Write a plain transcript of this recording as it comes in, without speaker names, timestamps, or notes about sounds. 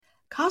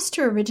costs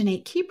to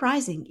originate keep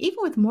rising even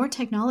with more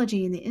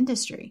technology in the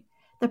industry.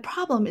 The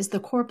problem is the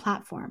core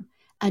platform.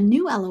 A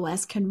new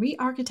LOS can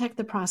re-architect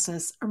the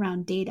process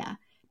around data,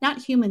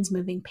 not humans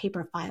moving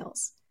paper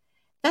files.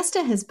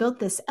 Vesta has built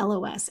this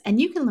LOS, and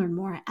you can learn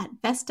more at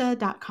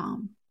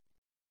Vesta.com.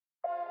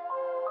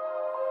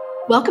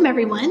 Welcome,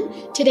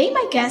 everyone. Today,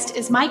 my guest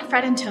is Mike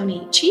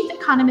Fratantoni, Chief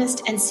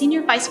Economist and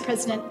Senior Vice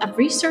President of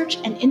Research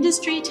and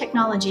Industry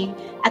Technology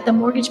at the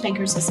Mortgage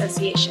Bankers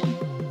Association,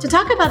 to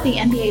talk about the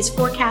MBA's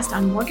forecast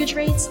on mortgage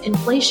rates,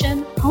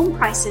 inflation, home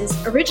prices,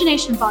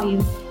 origination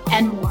volume,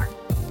 and more.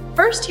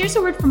 First, here's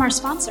a word from our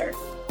sponsor.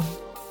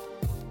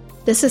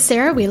 This is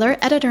Sarah Wheeler,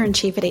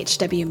 Editor-in-Chief at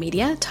HW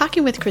Media,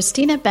 talking with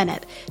Christina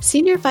Bennett,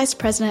 Senior Vice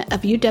President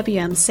of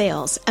UWM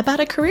Sales,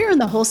 about a career in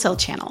the wholesale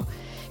channel.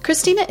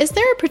 Christina, is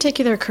there a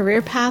particular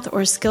career path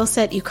or skill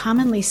set you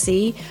commonly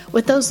see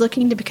with those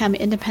looking to become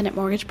independent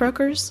mortgage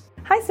brokers?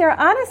 Hi, Sarah.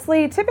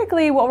 Honestly,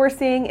 typically what we're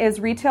seeing is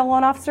retail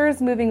loan officers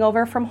moving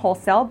over from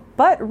wholesale,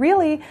 but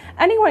really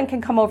anyone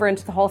can come over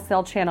into the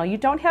wholesale channel. You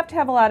don't have to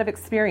have a lot of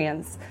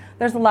experience.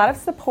 There's a lot of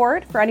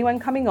support for anyone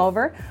coming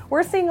over.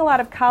 We're seeing a lot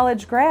of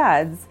college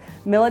grads,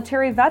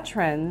 military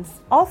veterans,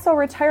 also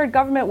retired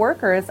government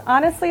workers.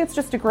 Honestly, it's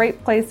just a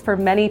great place for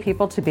many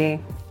people to be.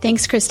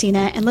 Thanks,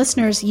 Christina. And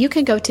listeners, you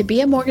can go to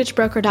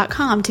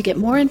beamortgagebroker.com to get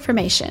more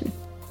information.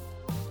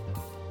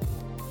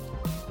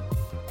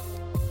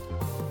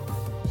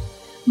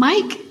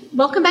 Mike,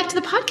 welcome back to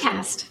the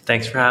podcast.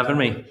 Thanks for having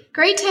me.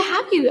 Great to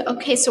have you.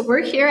 Okay, so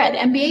we're here at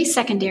MBA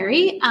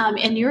Secondary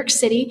in New York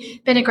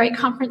City. Been a great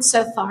conference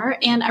so far,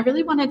 and I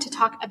really wanted to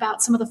talk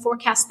about some of the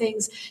forecast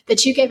things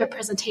that you gave a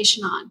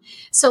presentation on.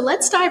 So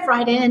let's dive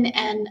right in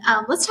and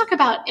let's talk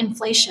about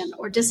inflation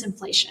or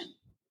disinflation.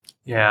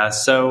 Yeah,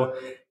 so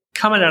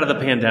coming out of the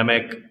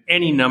pandemic,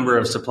 any number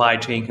of supply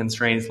chain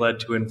constraints led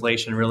to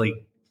inflation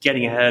really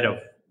getting ahead of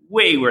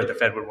way where the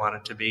Fed would want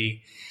it to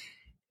be.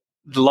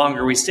 The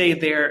longer we stayed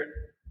there,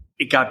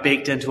 it got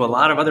baked into a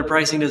lot of other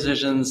pricing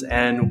decisions,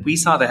 and we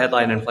saw the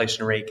headline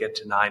inflation rate get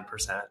to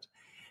 9%.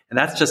 And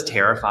that's just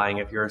terrifying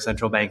if you're a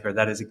central banker.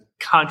 That is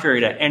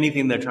contrary to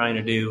anything they're trying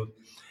to do.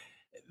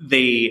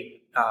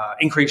 They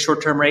increased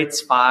short-term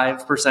rates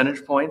 5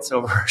 percentage points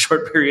over a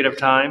short period of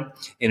time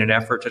in an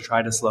effort to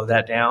try to slow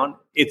that down.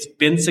 It's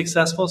been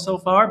successful so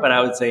far, but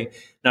I would say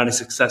not as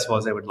successful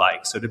as they would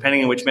like. So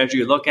depending on which measure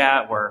you look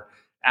at, we're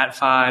at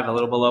 5, a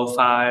little below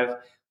 5.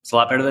 It's a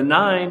lot better than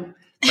 9,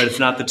 but it's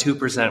not the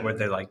 2% where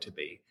they like to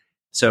be.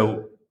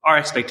 So our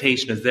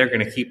expectation is they're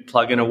going to keep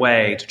plugging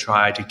away to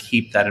try to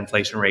keep that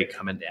inflation rate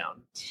coming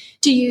down.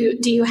 Do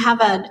you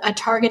have a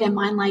target in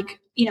mind,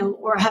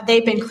 or have they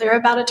been clear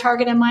about a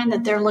target in mind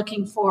that they're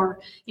looking for?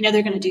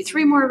 They're going to do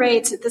 3 more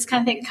rates, this kind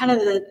of thing, kind of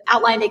the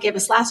outline they gave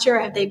us last year, or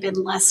have they been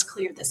less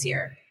clear this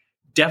year?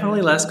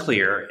 Definitely less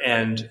clear.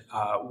 And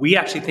we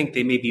actually think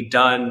they may be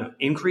done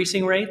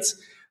increasing rates,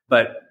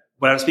 but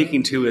what I'm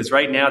speaking to is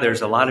right now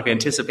there's a lot of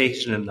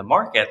anticipation in the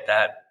market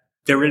that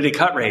they're ready to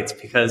cut rates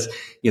because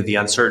the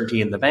uncertainty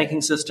in the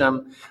banking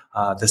system,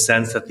 the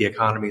sense that the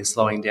economy is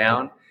slowing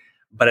down.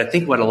 But I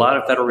think what a lot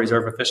of Federal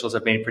Reserve officials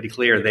have made pretty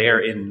clear, they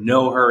are in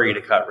no hurry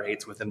to cut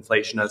rates with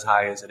inflation as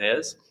high as it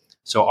is.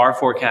 So our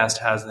forecast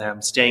has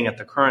them staying at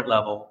the current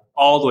level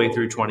all the way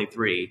through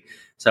 23.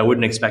 So I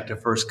wouldn't expect a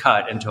first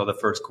cut until the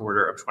first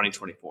quarter of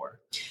 2024.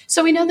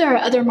 So we know there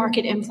are other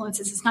market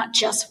influences. It's not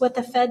just what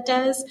the Fed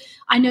does.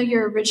 I know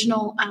your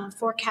original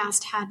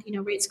forecast had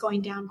rates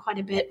going down quite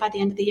a bit by the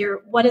end of the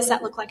year. What does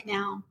that look like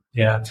now?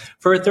 Yeah,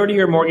 for a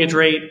 30-year mortgage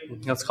rate,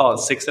 let's call it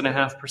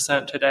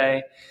 6.5%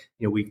 today.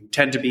 We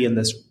tend to be in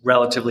this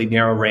relatively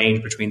narrow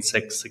range between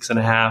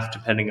 6.5,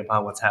 depending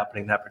upon what's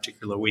happening that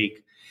particular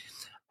week.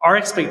 Our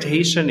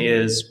expectation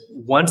is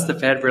once the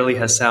Fed really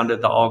has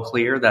sounded the all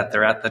clear that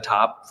they're at the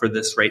top for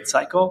this rate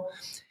cycle,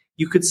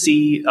 you could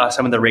see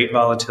some of the rate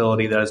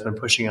volatility that has been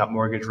pushing up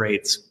mortgage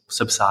rates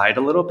subside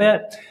a little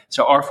bit.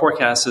 So our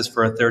forecast is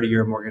for a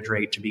 30-year mortgage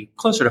rate to be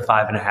closer to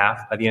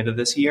 5.5 by the end of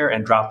this year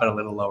and drop it a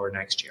little lower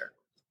next year.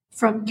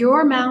 From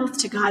your mouth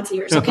to God's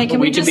ears. Okay,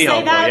 can we just say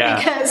hopeful, that? Yeah.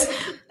 Because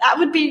that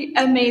would be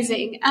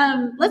amazing.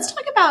 Let's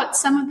talk about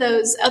some of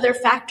those other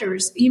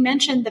factors. You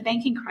mentioned the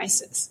banking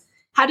crisis.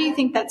 How do you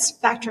think that's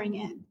factoring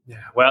in?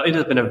 Yeah, well, it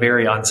has been a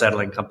very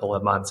unsettling couple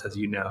of months, as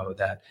you know,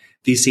 that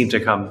these seem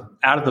to come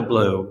out of the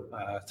blue.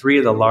 3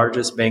 of the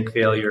largest bank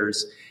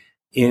failures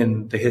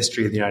in the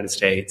history of the United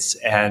States.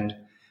 And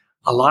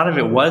a lot of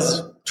it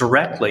was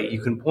directly, you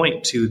can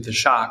point to the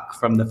shock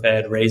from the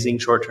Fed raising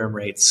short-term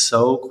rates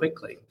so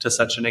quickly to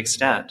such an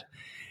extent.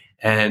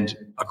 And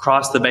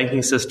across the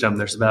banking system,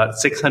 there's about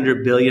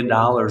 $600 billion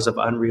of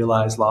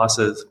unrealized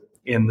losses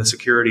in the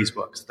securities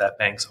books that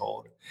banks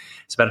hold.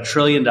 It's about $1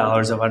 trillion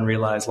of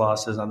unrealized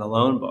losses on the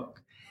loan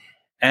book.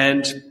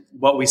 And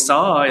what we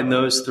saw in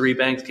those 3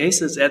 bank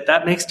cases,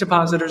 that makes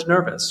depositors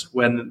nervous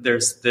when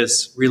there's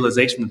this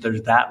realization that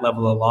there's that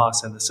level of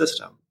loss in the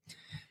system.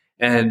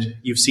 And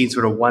you've seen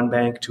sort of one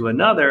bank to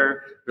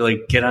another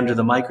really get under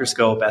the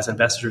microscope as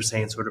investors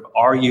saying sort of,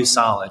 are you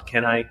solid?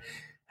 Can I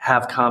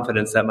have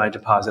confidence that my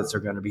deposits are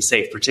going to be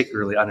safe,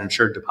 particularly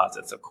uninsured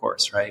deposits, of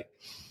course, right?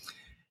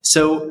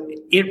 So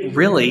it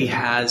really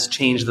has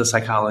changed the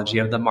psychology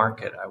of the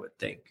market, I would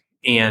think.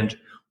 And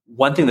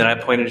one thing that I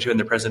pointed to in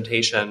the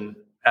presentation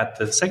at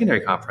the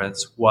secondary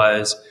conference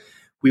was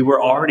we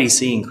were already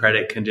seeing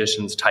credit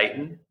conditions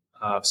tighten.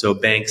 So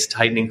banks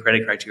tightening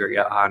credit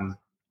criteria on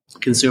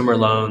consumer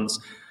loans,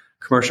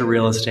 commercial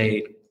real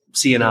estate,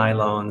 C&I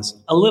loans,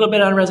 a little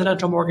bit on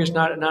residential mortgage,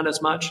 not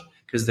as much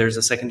because there's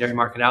a secondary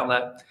market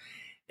outlet.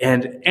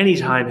 And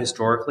anytime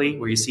historically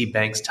where you see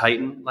banks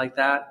tighten like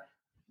that,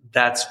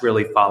 that's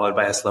really followed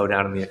by a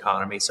slowdown in the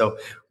economy. So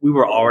we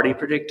were already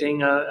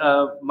predicting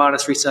a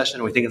modest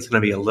recession. We think it's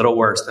going to be a little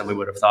worse than we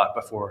would have thought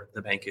before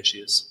the bank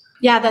issues.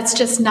 Yeah, that's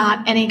just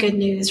not any good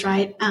news,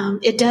 right?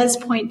 It does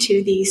point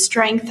to the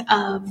strength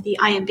of the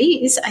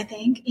IMBs, I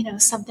think,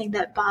 something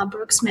that Bob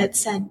Brooksmith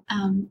said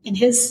in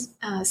his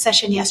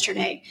session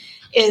yesterday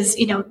is,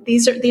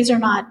 these are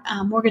not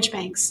mortgage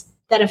banks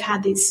that have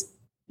had these,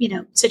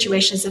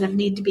 situations that have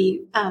need to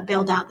be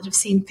bailed out, that have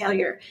seen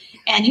failure.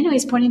 And,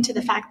 he's pointing to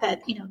the fact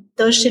that,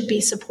 those should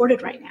be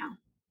supported right now.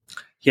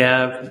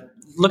 Yeah,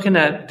 looking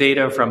at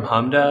data from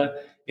HMDA,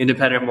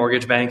 independent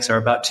mortgage banks are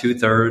about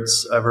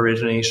 2/3 of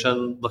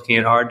origination. Looking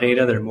at our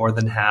data, they're more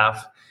than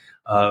half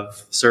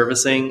of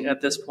servicing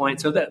at this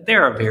point. So that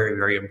they're a very,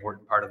 very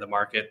important part of the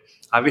market.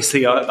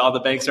 Obviously, all the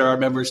banks are our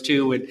members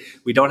too. And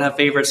we don't have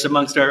favorites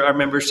amongst our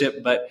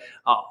membership, but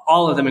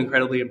all of them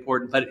incredibly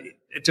important. But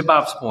to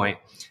Bob's point,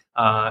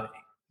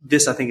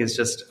 this, I think, is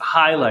just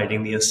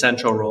highlighting the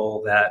essential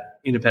role that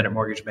independent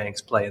mortgage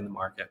banks play in the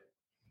market.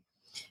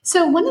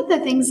 So one of the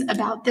things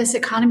about this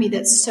economy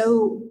that's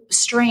so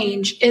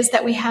strange is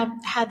that we have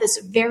had this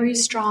very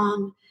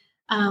strong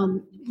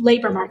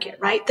labor market,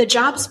 right? The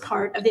jobs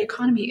part of the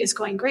economy is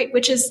going great,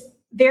 which is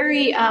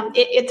very,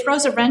 it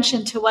throws a wrench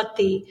into what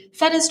the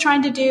Fed is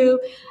trying to do.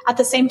 At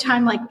the same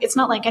time, it's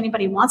not like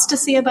anybody wants to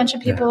see a bunch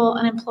of people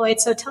unemployed.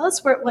 So tell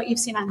us what you've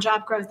seen on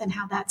job growth and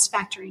how that's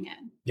factoring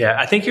in. Yeah,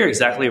 I think you're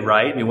exactly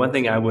right. I mean, one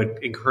thing I would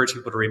encourage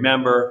people to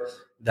remember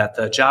that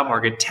the job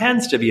market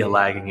tends to be a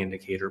lagging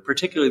indicator,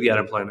 particularly the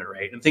unemployment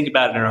rate. And think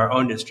about it in our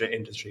own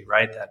industry,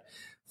 right? That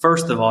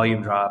first the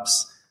volume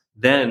drops,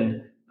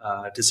 then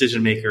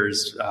decision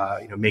makers,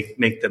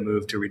 make the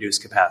move to reduce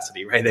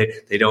capacity, right?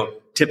 They don't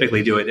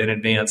typically do it in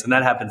advance, and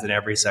that happens in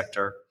every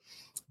sector.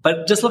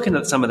 But just looking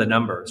at some of the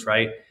numbers,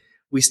 right?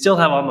 We still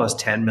have almost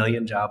 10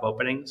 million job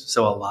openings,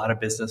 so a lot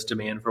of business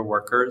demand for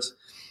workers.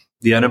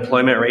 The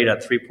unemployment rate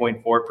at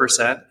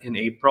 3.4% in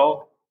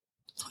April.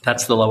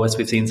 That's the lowest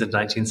we've seen since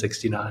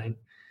 1969.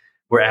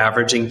 We're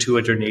averaging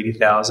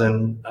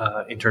 280,000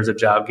 in terms of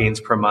job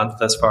gains per month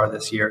thus far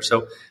this year.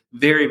 So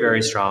very,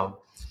 very strong.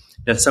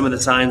 Now, some of the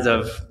signs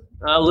of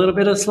a little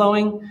bit of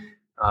slowing.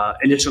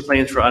 Initial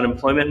claims for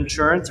unemployment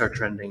insurance are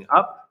trending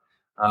up.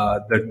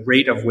 The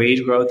rate of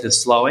wage growth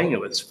is slowing. It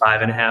was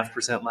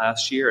 5.5%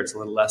 last year. It's a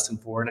little less than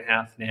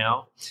 4.5%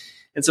 now.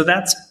 And so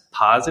that's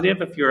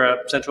positive if you're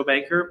a central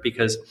banker,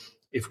 because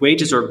if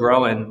wages are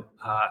growing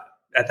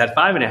at that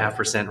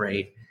 5.5%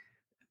 rate,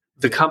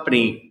 the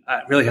company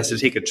really has to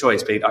take a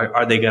choice.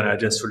 Are they going to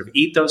just sort of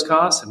eat those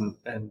costs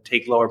and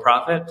take lower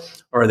profit,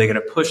 or are they going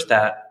to push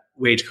that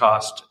wage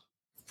cost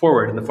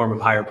forward in the form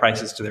of higher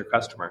prices to their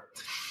customer?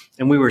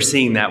 And we were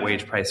seeing that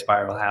wage price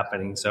spiral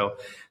happening. So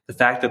the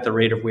fact that the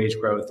rate of wage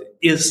growth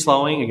is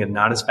slowing, again,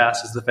 not as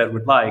fast as the Fed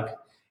would like,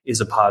 is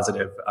a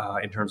positive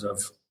in terms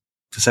of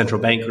the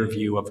central banker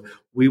view of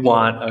we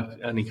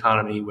want an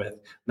economy with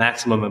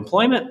maximum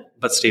employment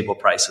but stable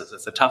prices.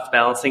 It's a tough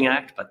balancing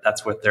act, but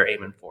that's what they're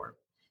aiming for.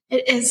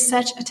 It is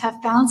such a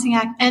tough balancing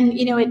act. And,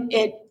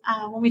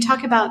 when we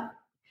talk about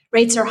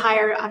rates are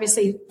higher,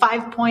 obviously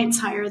 5 points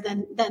higher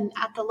than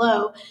at the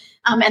low.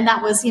 And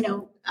that was,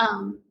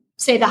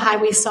 say the high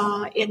we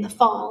saw in the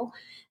fall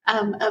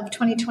of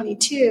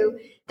 2022.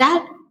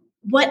 That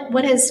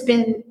what has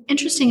been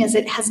interesting is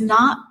it has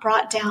not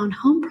brought down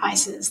home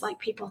prices like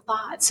people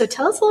thought. So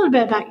tell us a little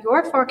bit about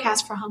your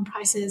forecast for home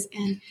prices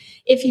and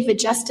if you've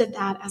adjusted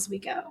that as we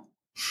go.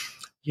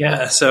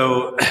 Yeah.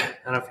 So I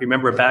don't know if you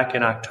remember back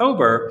in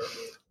October,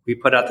 we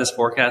put out this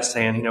forecast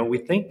saying, we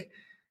think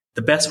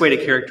the best way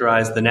to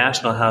characterize the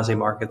national housing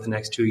market the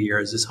next 2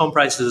 years is home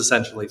prices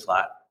essentially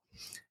flat.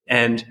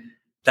 And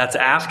that's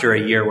after a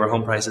year where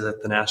home prices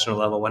at the national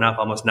level went up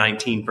almost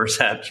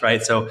 19%,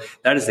 right? So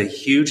that is a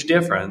huge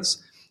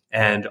difference.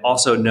 And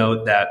also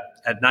note that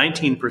at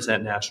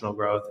 19% national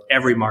growth,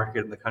 every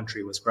market in the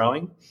country was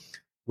growing.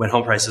 When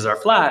home prices are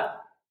flat,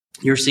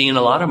 you're seeing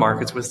a lot of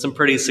markets with some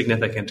pretty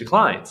significant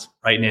declines.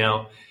 Right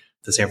now,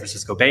 the San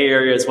Francisco Bay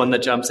Area is one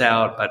that jumps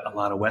out, but a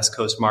lot of West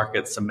Coast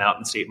markets, some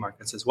mountain state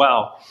markets as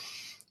well.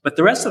 But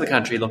the rest of the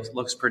country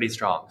looks pretty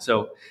strong.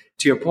 So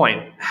to your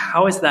point,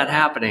 how is that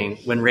happening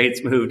when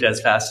rates moved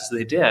as fast as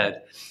they did?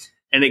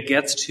 And it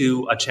gets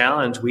to a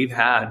challenge we've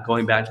had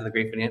going back to the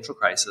great financial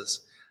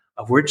crisis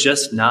of we're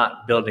just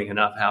not building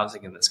enough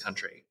housing in this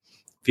country.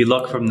 If you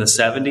look from the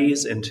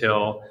 70s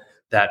until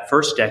that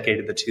first decade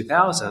of the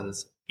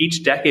 2000s,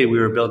 each decade we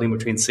were building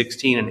between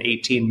 16 and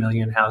 18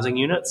 million housing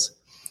units.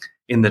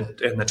 In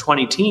the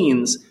 20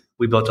 teens,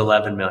 we built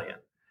 11 million.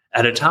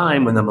 At a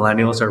time when the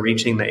millennials are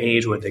reaching the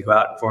age where they go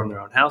out and form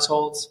their own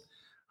households,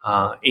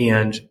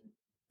 And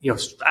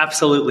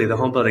absolutely, the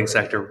home building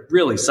sector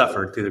really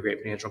suffered through the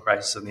great financial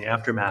crisis and the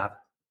aftermath.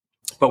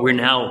 But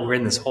we're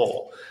in this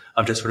hole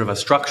of just sort of a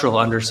structural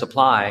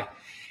undersupply.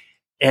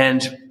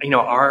 And,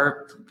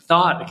 our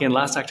thought, again,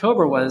 last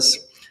October was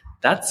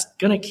that's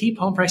going to keep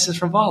home prices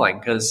from falling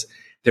because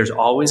there's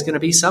always going to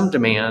be some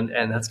demand,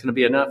 and that's going to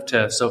be enough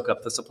to soak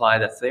up the supply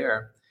that's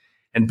there.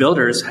 And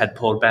builders had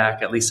pulled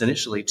back, at least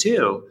initially,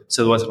 too,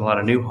 so there wasn't a lot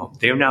of new homes.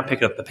 They are now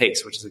picking up the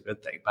pace, which is a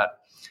good thing. But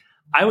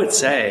I would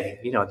say,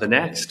 the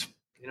next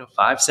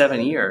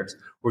 5-7 years,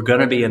 we're going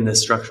to be in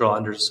this structural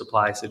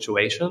undersupply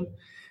situation.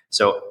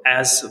 So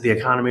as the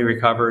economy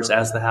recovers,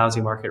 as the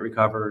housing market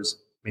recovers,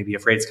 maybe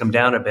if rates come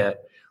down a bit,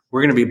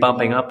 we're going to be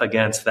bumping up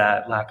against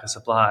that lack of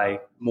supply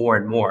more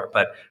and more.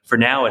 But for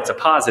now, it's a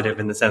positive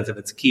in the sense of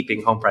it's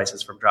keeping home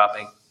prices from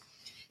dropping.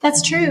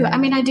 That's true. I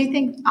mean, I do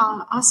think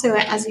also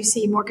as you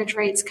see mortgage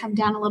rates come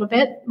down a little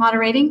bit,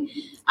 moderating,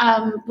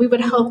 we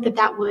would hope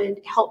that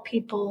would help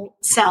people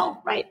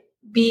sell, right?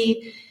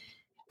 Be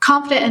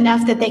confident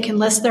enough that they can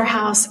list their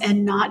house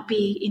and not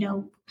be,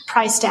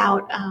 priced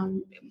out,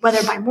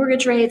 whether by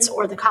mortgage rates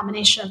or the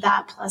combination of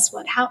that plus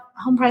what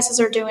home prices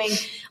are doing.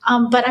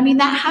 But I mean,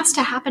 that has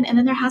to happen. And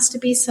then there has to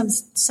be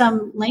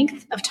some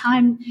length of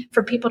time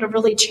for people to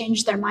really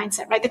change their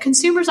mindset, right? The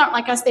consumers aren't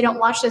like us. They don't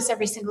watch this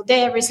every single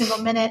day, every single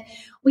minute.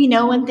 We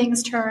know when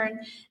things turn,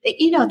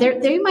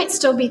 they might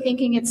still be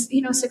thinking it's,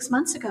 6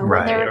 months ago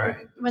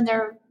when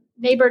their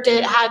neighbor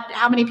had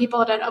how many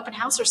people at an open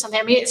house or something.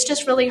 I mean, it's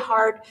just really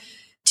hard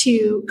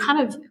to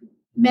kind of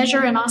measure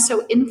and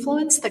also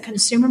influence the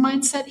consumer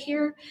mindset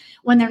here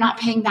when they're not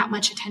paying that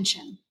much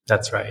attention.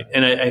 That's right.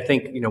 And I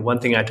think, one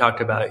thing I talked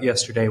about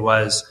yesterday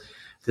was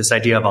this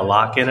idea of a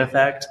lock-in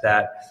effect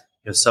that,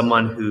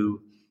 someone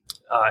who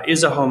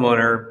is a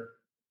homeowner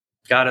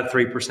got a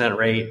 3%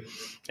 rate.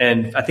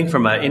 And I think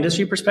from an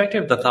industry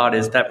perspective, the thought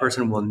is that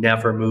person will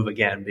never move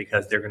again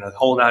because they're going to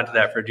hold on to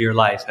that for dear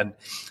life. And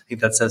I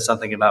think that says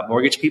something about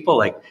mortgage people,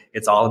 like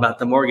it's all about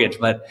the mortgage.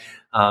 But,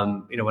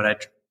 what I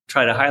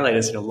try to highlight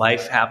is,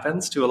 life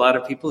happens to a lot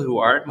of people who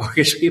aren't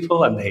mortgage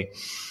people, and they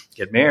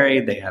get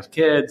married, they have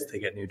kids, they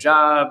get new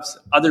jobs,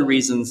 other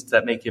reasons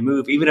that make you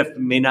move. Even if it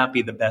may not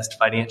be the best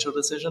financial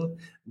decision,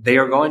 they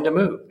are going to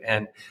move.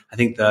 And I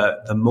think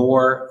the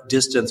more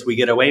distance we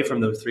get away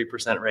from those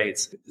 3%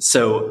 rates,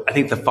 so I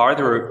think the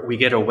farther we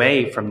get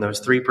away from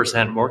those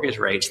 3% mortgage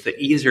rates, the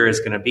easier it's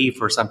going to be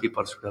for some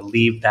people to sort of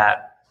leave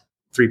that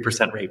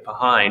 3% rate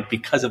behind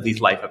because of these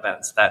life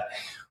events that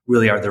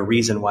really are the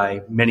reason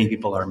why many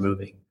people are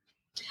moving.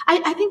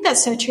 I think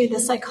that's so true. The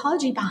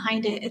psychology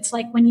behind it, it's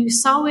like when you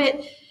saw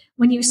it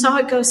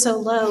go so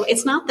low,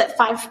 it's not that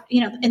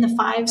in the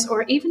 5s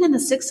or even in the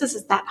 6s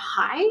is that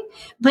high,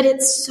 but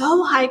it's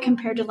so high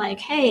compared to like,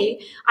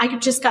 hey, I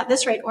just got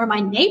this rate, or my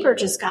neighbor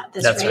just got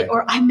this rate,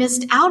 or I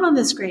missed out on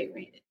this great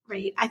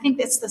rate. I think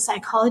it's the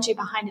psychology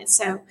behind it.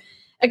 So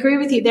agree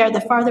with you there.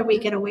 The farther we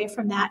get away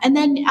from that. And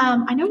then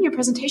I know in your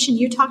presentation,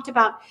 you talked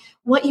about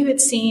what you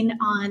had seen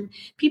on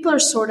people are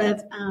sort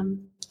of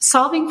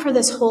solving for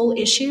this whole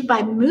issue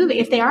by moving,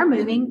 if they are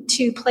moving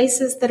to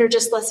places that are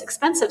just less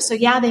expensive. So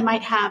yeah, they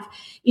might have,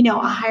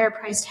 a higher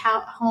priced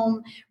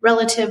home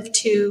relative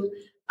to,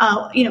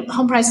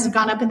 home prices have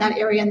gone up in that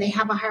area and they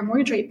have a higher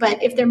mortgage rate.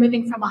 But if they're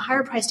moving from a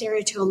higher priced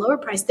area to a lower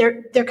price,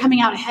 they're coming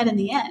out ahead in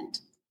the end.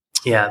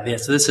 Yeah.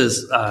 So this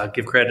is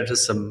give credit to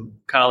some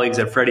colleagues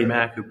at Freddie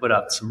Mac who put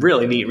out some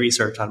really neat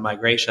research on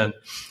migration.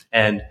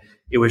 And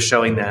it was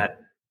showing that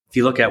if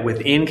you look at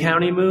within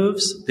county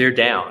moves, they're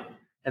down.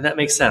 And that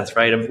makes sense,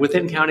 right? And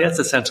within county, that's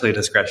essentially a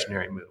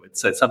discretionary move. It's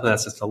something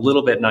that's just a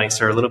little bit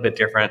nicer, a little bit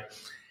different.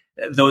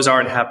 Those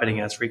aren't happening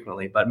as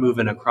frequently. But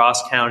moving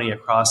across county,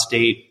 across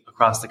state,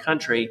 across the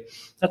country,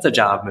 that's a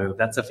job move.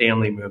 That's a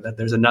family move.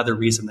 There's another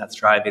reason that's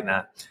driving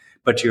that.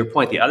 But to your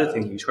point, the other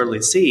thing you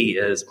totally see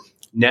is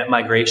net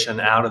migration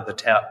out of the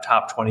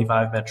top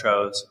 25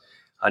 metros,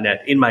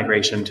 net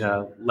in-migration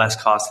to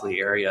less costly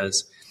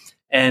areas.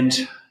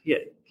 And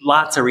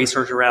lots of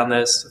research around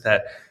this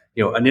that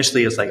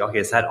initially it's like, okay,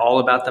 is that all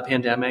about the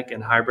pandemic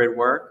and hybrid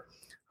work?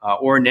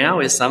 Or now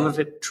is some of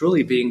it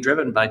truly being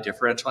driven by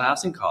differential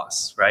housing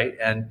costs, right?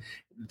 And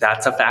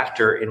that's a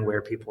factor in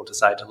where people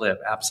decide to live.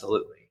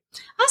 Absolutely.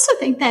 I also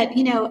think that,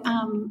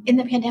 in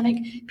the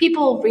pandemic,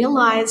 people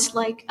realized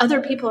like other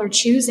people are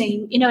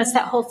choosing, it's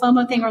that whole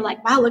FOMO thing where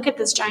like, wow, look at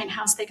this giant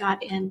house they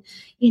got in,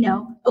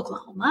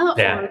 Oklahoma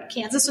or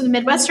Kansas or the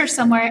Midwest or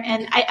somewhere.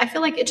 And I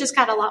feel like it just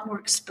got a lot more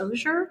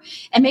exposure.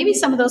 And maybe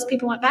some of those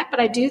people went back, but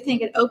I do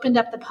think it opened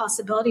up the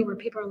possibility where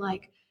people are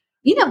like,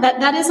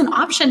 that is an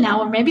option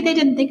now, or maybe they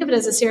didn't think of it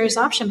as a serious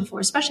option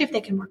before, especially if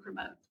they can work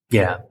remote.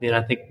 Yeah. And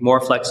I think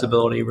more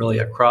flexibility really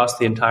across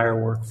the entire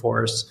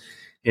workforce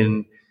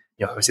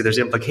obviously there's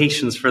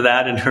implications for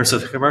that in terms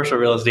of the commercial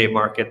real estate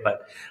market,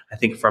 but I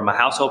think from a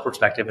household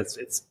perspective,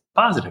 it's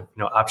positive.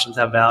 Options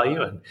have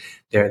value and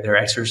they're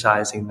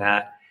exercising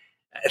that.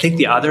 I think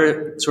the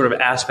other sort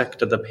of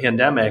aspect of the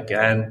pandemic,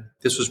 and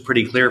this was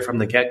pretty clear from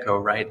the get-go,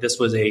 right? This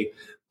was a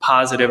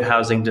positive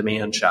housing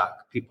demand shock.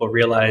 People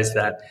realized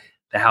that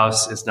The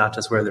house is not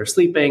just where they're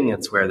sleeping,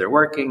 it's where they're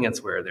working,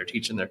 it's where they're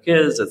teaching their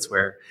kids, it's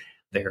where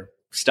they're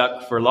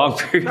stuck for long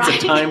periods of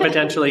time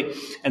potentially.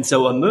 And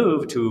so a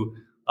move to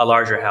a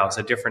larger house,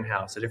 a different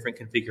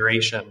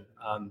configuration,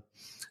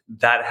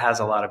 that has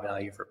a lot of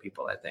value for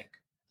people, I think.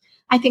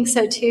 I think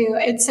so too.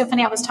 It's so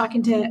funny. I was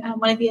talking to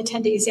one of the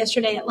attendees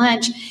yesterday at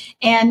lunch,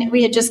 and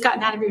we had just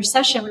gotten out of your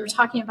session. We were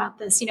talking about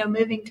this,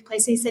 moving to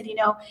places. He said,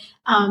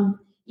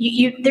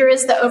 there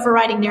is the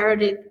overriding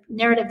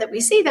narrative that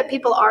we see that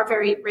people are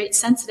very rate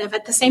sensitive.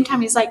 At the same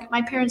time, he's like,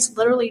 my parents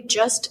literally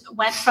just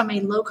went from a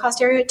low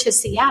cost area to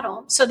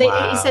Seattle. So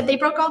he said they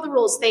broke all the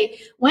rules. They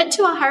went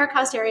to a higher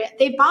cost area.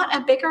 They bought a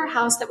bigger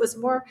house that was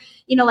more,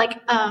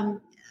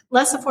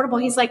 less affordable.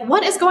 He's like,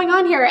 what is going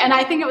on here? And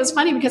I think it was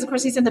funny because, of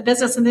course, he's in the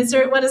business and these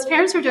are what his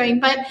parents were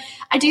doing. But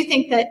I do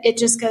think that it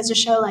just goes to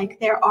show, like,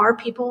 there are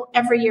people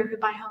every year who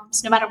buy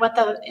homes, no matter what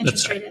the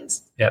interest rate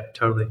is. Yeah,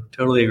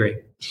 totally agree.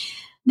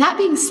 That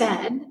being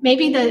said,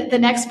 maybe the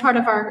next part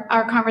of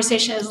our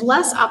conversation is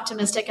less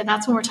optimistic, and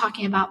that's when we're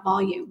talking about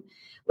volume,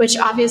 which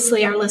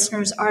obviously our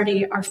listeners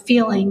already are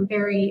feeling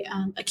very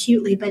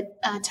acutely.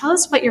 But tell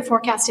us what your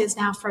forecast is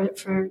now for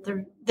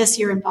this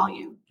year in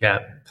volume. Yeah.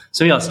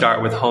 So maybe I'll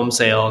start with home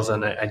sales.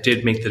 And I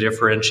did make the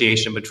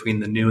differentiation between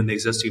the new and the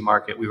existing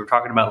market. We were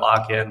talking about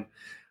lock-in.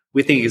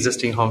 We think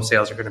existing home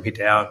sales are going to be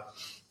down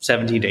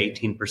 17 to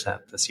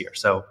 18% this year.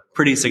 So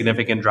pretty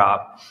significant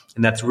drop.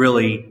 And that's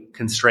really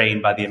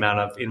constrained by the amount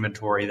of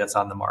inventory that's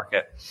on the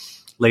market.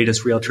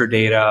 Latest realtor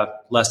data,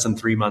 less than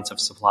 3 months of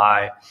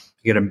supply.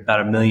 You get about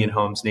 1 million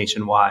homes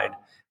nationwide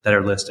that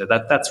are listed.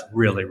 That's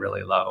really,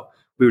 really low.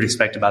 We would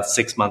expect about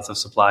 6 months of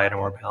supply in a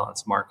more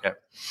balanced market.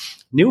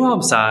 New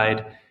home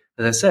side,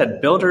 as I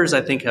said, builders,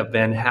 I think, have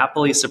been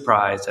happily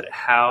surprised at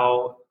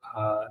how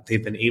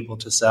they've been able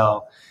to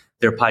sell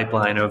their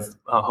pipeline of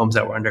homes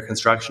that were under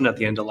construction at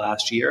the end of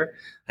last year.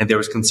 And there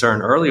was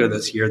concern earlier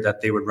this year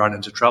that they would run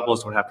into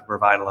troubles, would have to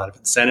provide a lot of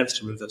incentives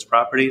to move those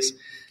properties.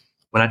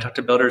 When I talk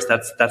to builders,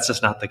 that's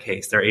just not the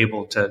case. They're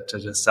able to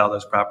just sell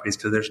those properties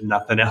because there's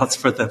nothing else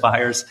for the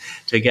buyers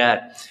to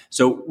get.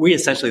 So we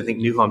essentially think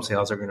new home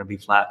sales are going to be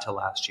flat to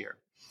last year.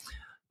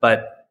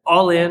 But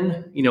all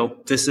in,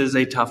 this is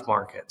a tough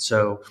market.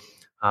 So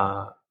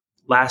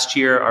last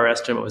year, our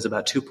estimate was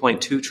about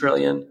 2.2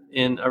 trillion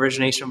in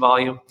origination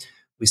volume.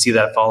 We see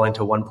that falling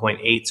to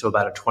 1.8, so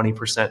about a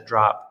 20%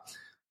 drop.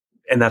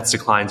 And that's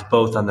declines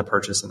both on the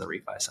purchase and the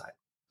refi side.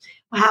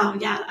 Wow.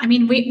 Yeah. I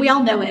mean, we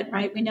all know it,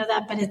 right? We know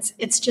that, but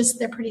it's just,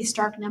 they're pretty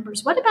stark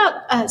numbers. What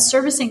about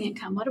servicing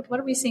income? What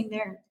are we seeing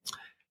there?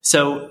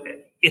 So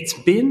it's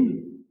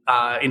been,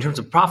 in terms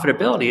of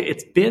profitability,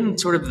 it's been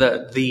sort of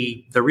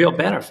the real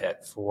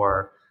benefit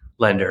for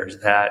lenders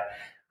that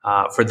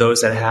for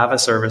those that have a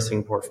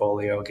servicing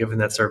portfolio, given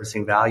that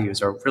servicing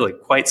values are really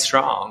quite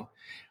strong,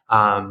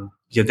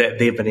 that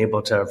they've been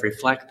able to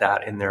reflect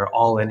that in their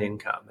all-in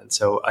income. And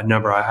so a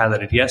number I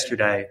highlighted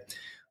yesterday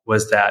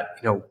was that,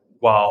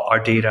 while our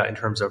data in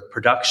terms of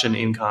production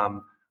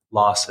income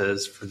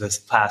losses for this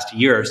past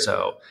year or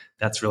so,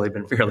 that's really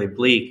been fairly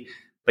bleak.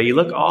 But you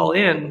look all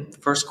in,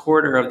 first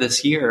quarter of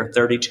this year,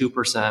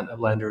 32% of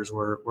lenders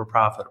were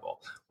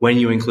profitable when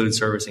you include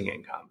servicing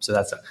income. So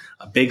that's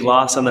a big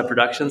loss on the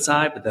production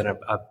side, but then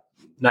a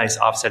nice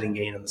offsetting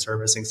gain on the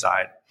servicing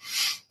side.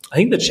 I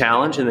think the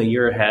challenge in the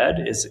year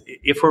ahead is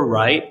if we're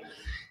right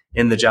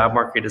and the job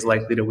market is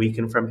likely to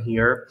weaken from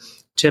here,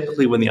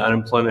 typically when the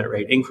unemployment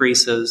rate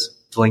increases,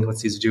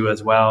 delinquencies do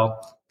as well.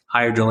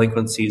 Higher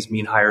delinquencies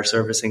mean higher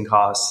servicing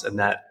costs, and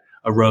that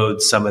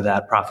erodes some of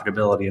that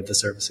profitability of the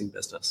servicing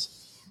business.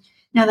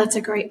 No, that's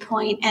a great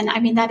point. And I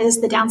mean, that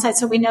is the downside.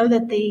 So we know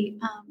that the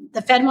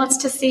Fed wants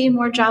to see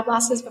more job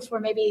losses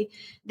before maybe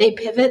they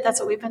pivot. That's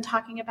what we've been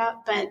talking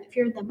about. But if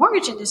you're in the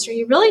mortgage industry,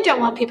 you really don't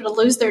want people to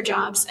lose their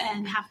jobs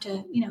and have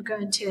to, go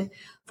into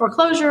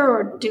foreclosure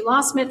or do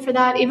loss mitt for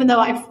that. Even though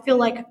I feel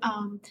like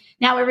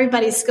now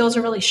everybody's skills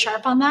are really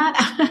sharp on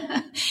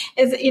that.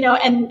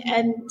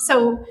 And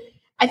so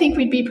I think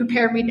we'd be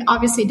prepared. We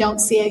obviously don't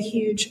see a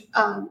huge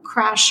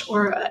crash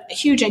or a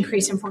huge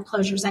increase in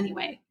foreclosures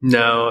anyway.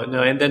 No.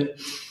 And then,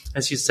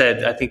 as you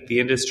said, I think the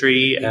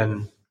industry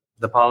and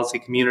the policy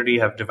community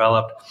have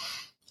developed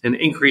an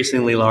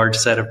increasingly large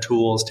set of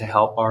tools to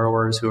help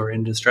borrowers who are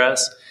in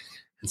distress.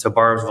 And so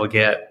borrowers will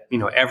get,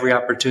 every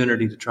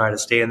opportunity to try to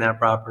stay in that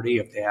property.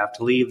 If they have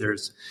to leave,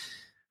 there's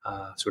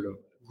sort of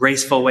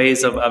graceful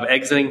ways of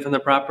exiting from the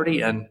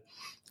property. And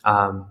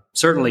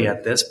certainly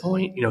at this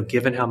point,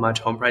 given how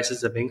much home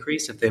prices have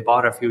increased, if they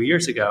bought a few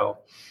years ago,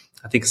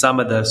 I think some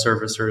of the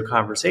servicer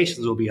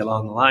conversations will be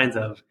along the lines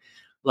of,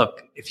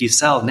 look, if you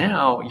sell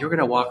now, you're going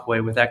to walk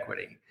away with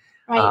equity.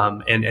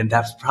 Right. And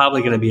that's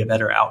probably going to be a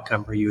better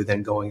outcome for you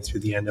than going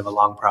through the end of a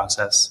long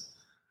process.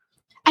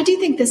 I do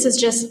think this is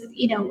just,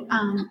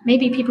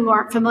 maybe people who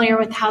aren't familiar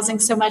with housing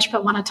so much,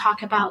 but want to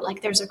talk about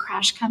like there's a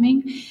crash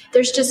coming.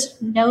 There's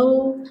just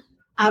no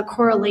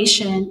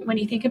correlation when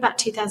you think about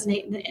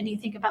 2008 and you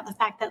think about the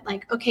fact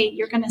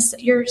that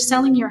you're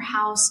selling your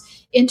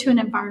house into an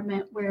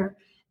environment where,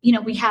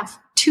 we have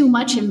too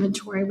much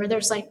inventory where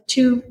there's like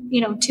two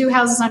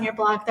houses on your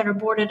block that are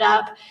boarded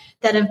up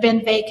that have been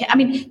vacant. I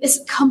mean, it's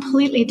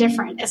completely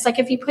different. It's like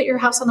if you put your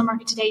house on the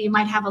market today, you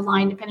might have a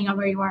line, depending on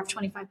where you are, of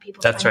 25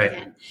 people. That's right.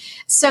 In.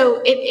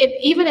 So it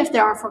even if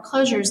there are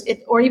foreclosures,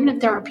 or even if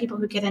there are people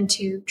who get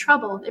into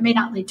trouble, it may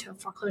not lead to a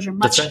foreclosure,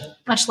 much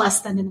less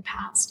than in the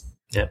past.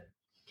 Yeah.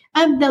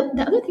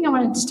 The other thing I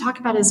wanted to talk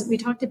about is we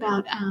talked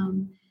about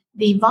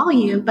the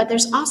volume, but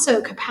there's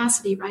also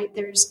capacity, right?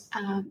 There's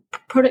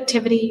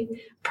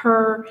productivity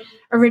per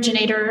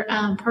originator,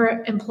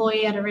 per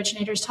employee at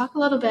originators. Talk a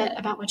little bit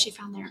about what you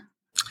found there.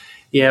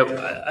 Yeah,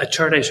 a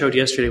chart I showed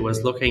yesterday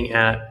was looking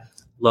at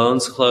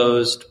loans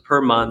closed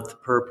per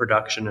month per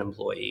production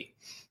employee.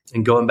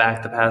 And going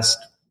back the past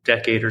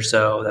decade or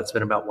so, that's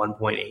been about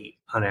 1.8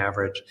 on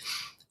average.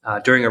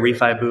 During a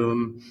refi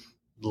boom,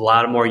 a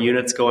lot of more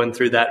units going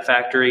through that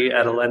factory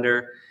at a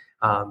lender.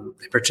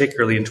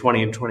 Particularly in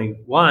 20 and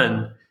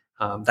 21,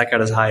 that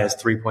got as high as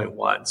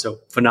 3.1. So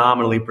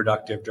phenomenally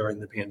productive during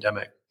the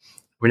pandemic.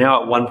 We're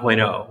now at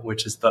 1.0,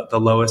 which is the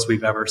lowest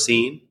we've ever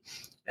seen.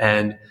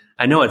 And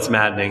I know it's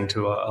maddening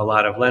to a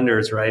lot of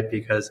lenders, right?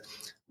 Because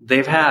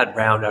they've had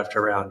round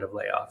after round of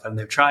layoff and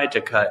they've tried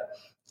to cut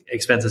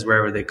expenses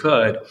wherever they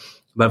could,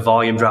 but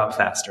volume dropped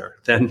faster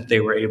than they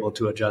were able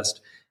to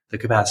adjust the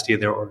capacity of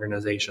their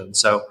organization.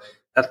 So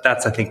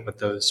that's, I think, what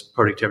those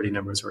productivity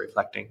numbers are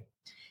reflecting.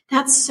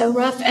 That's so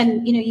rough.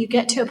 And, you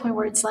get to a point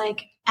where it's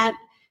like, at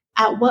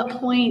what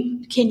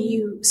point can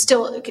you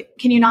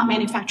not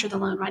manufacture the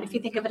loan, right? If you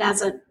think of it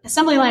as an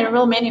assembly line, a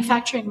real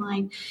manufacturing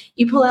line,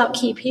 you pull out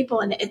key people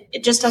and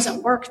it just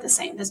doesn't work the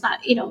same. It's not,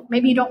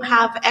 maybe you don't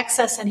have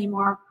excess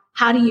anymore.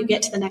 How do you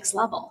get to the next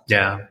level?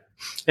 Yeah.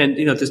 And,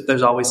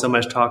 there's always so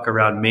much talk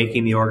around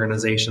making the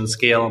organization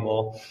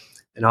scalable.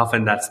 And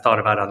often that's thought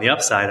about on the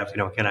upside of,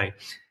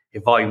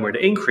 if volume were to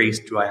increase,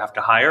 do I have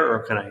to hire or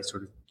can I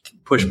sort of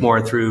push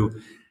more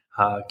through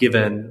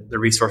given the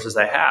resources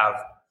I have?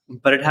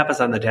 But it happens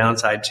on the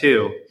downside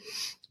too.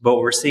 But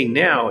what we're seeing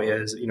now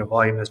is,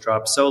 volume has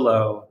dropped so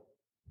low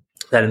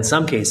that in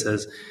some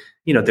cases,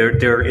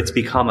 it's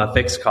become a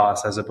fixed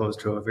cost as opposed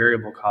to a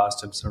variable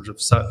cost in terms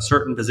of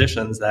certain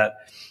positions that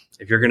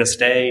if you're going to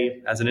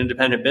stay as an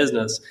independent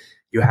business,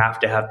 you have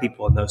to have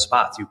people in those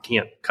spots. You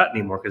can't cut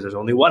anymore because there's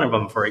only one of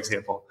them, for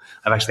example.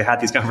 I've actually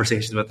had these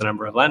conversations with a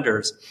number of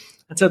lenders.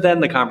 And so then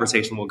the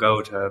conversation will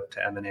go to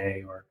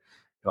M&A or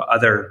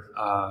other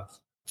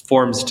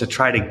forms to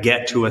try to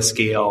get to a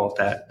scale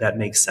that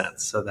makes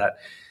sense so that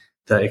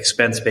the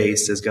expense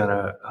base is going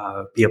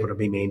to be able to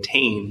be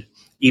maintained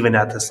even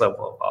at this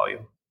level of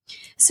volume.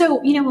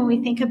 So, when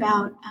we think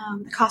about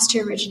the cost to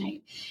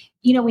originate,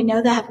 we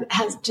know that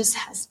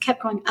has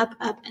kept going up,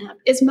 and up.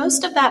 Is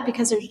most of that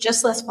because there's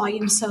just less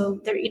volume,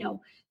 so there,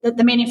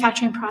 the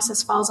manufacturing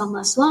process falls on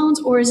less loans,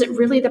 or is it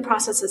really the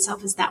process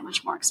itself is that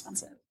much more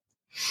expensive?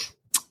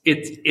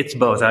 It's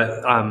both.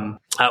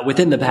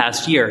 Within the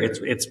past year,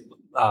 it's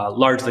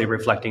largely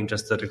reflecting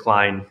just the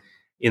decline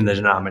in the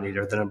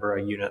denominator, the number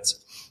of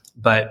units.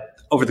 But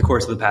over the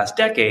course of the past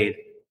decade,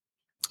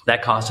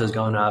 that cost has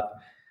gone up.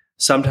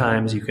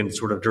 Sometimes you can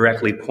sort of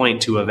directly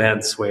point to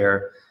events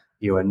where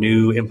a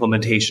new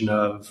implementation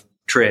of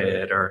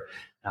TRID or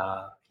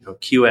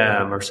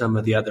QM or some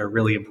of the other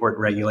really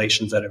important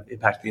regulations that have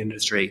impacted the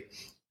industry.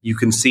 You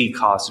can see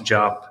costs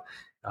jump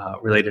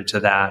related to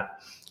that.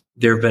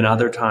 There have been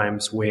other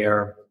times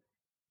where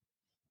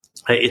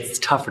it's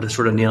tougher to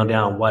sort of nail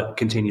down what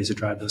continues to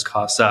drive those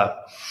costs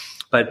up.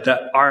 But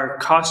our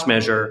cost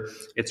measure,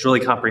 it's really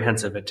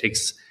comprehensive. It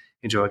takes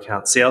into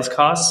account sales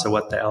costs, so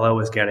what the LO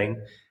is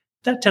getting.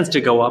 That tends to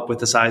go up with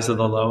the size of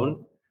the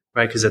loan,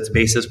 right? Because it's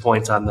basis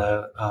points on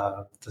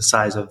the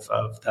size of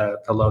the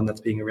loan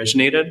that's being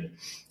originated.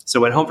 So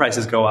when home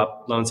prices go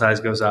up, loan size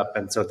goes up,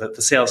 and so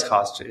the sales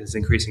cost is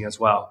increasing as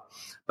well.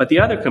 But the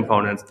other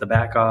components, the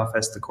back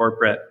office, the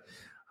corporate,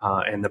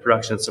 and the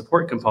production and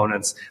support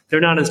components, they're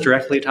not as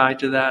directly tied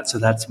to that. So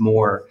that's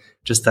more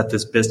just that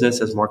this business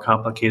is more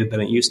complicated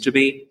than it used to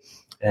be.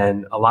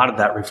 And a lot of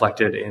that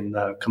reflected in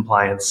the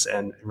compliance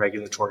and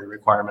regulatory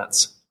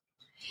requirements.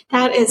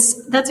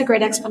 That's a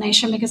great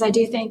explanation, because I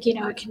do think,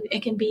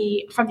 it can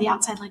be from the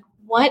outside, like,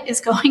 what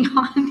is going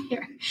on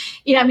here?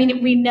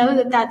 We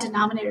know that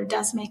denominator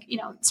does make,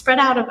 spread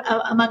out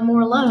among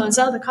more loans.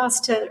 The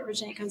cost to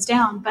originate goes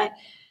down, but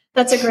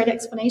that's a great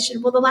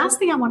explanation. Well, the last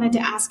thing I wanted to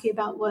ask you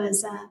about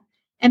was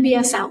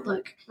MBS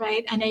outlook,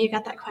 right? I know you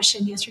got that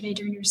question yesterday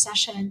during your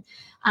session.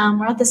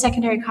 We're at the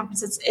secondary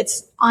conference.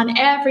 It's on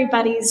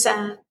everybody's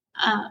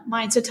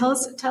mind. So tell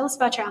us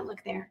about your outlook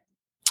there.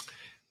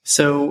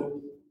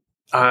 So,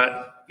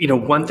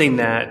 one thing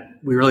that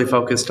we really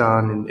focused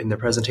on in the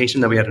presentation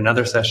that we had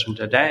another session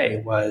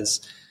today was,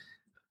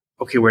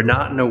 okay, we're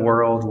not in a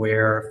world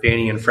where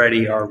Fannie and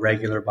Freddie are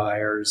regular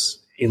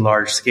buyers in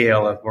large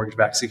scale of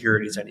mortgage-backed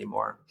securities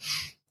anymore.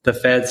 The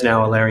Fed's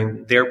now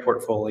allowing their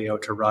portfolio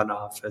to run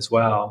off as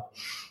well.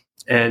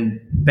 And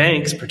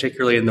banks,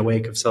 particularly in the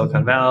wake of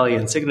Silicon Valley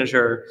and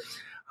Signature,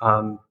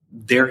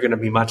 they're going to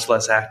be much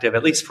less active,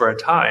 at least for a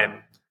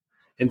time,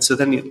 And so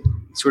then you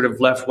sort of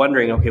left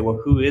wondering, okay, well,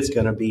 who is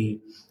going to be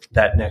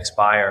that next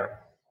buyer?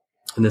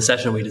 And the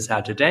session we just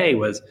had today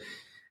was,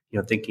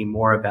 thinking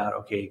more about,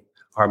 okay,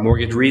 are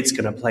mortgage REITs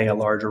going to play a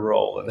larger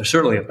role? And there's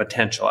certainly a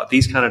potential at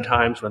these kind of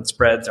times when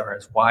spreads are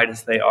as wide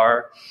as they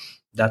are.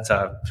 That's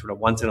a sort of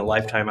once in a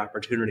lifetime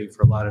opportunity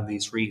for a lot of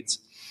these REITs.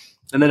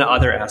 And then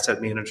other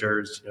asset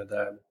managers,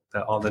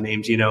 all the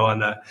names on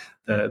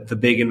the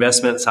big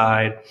investment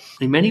side.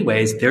 In many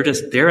ways,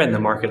 they're in the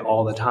market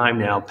all the time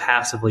now,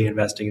 passively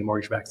investing in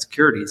mortgage-backed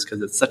securities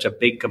because it's such a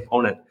big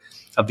component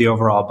of the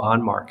overall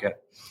bond market.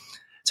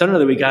 So I don't know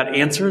that we got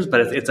answers,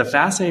 but it's a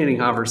fascinating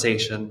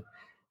conversation.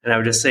 And I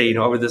would just say,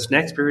 over this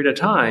next period of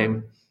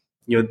time,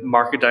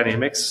 market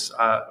dynamics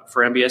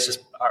for MBS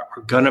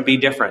are going to be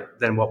different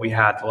than what we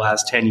had the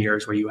last 10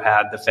 years, where you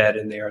had the Fed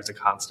in there as a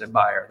constant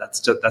buyer.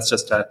 That's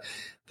just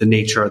the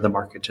nature of the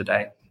market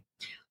today.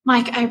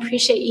 Mike, I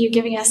appreciate you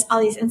giving us all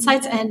these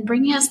insights and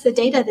bringing us the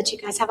data that you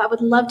guys have. I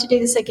would love to do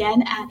this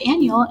again at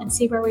Annual and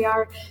see where we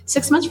are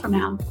 6 months from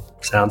now.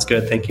 Sounds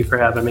good. Thank you for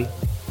having me.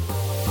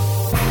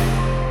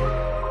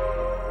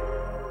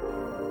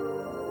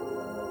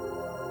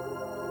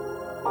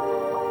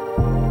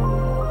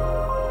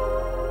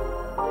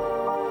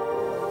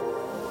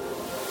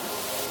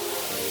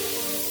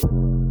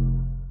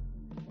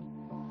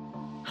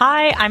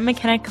 Hi, I'm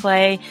McKenna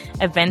Clay,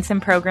 Events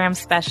and Program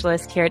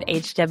Specialist here at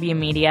HW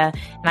Media,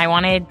 and I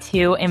wanted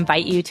to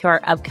invite you to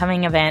our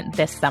upcoming event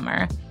this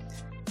summer.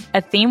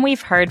 A theme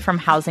we've heard from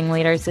housing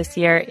leaders this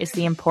year is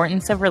the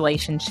importance of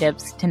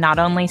relationships to not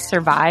only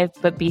survive,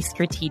 but be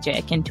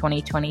strategic in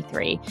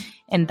 2023.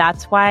 And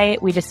that's why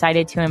we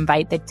decided to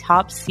invite the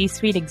top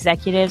C-suite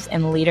executives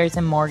and leaders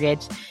in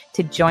mortgage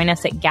to join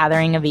us at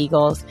Gathering of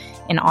Eagles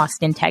in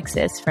Austin,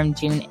 Texas from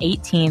June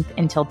 18th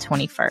until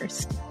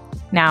 21st.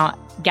 Now,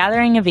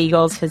 Gathering of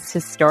Eagles has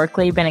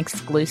historically been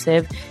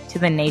exclusive to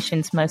the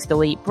nation's most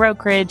elite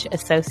brokerage,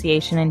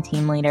 association and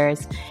team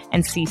leaders,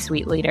 and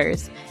C-suite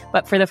leaders.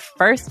 But for the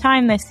first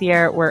time this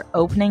year, we're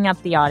opening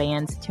up the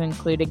audience to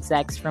include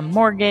execs from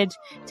mortgage,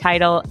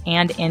 title,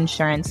 and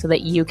insurance so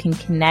that you can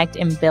connect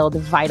and build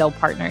vital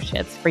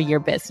partnerships for your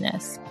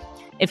business.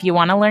 If you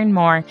want to learn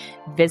more,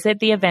 visit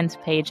the events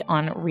page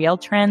on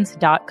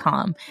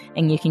realtrends.com,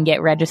 and you can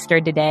get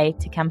registered today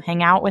to come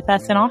hang out with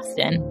us in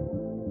Austin.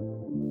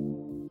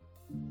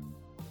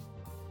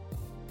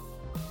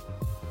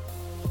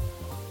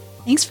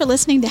 Thanks for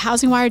listening to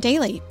Housing Wire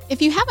Daily.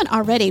 If you haven't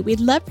already, we'd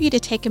love for you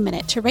to take a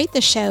minute to rate the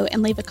show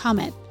and leave a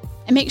comment.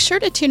 And make sure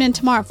to tune in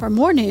tomorrow for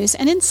more news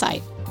and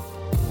insight.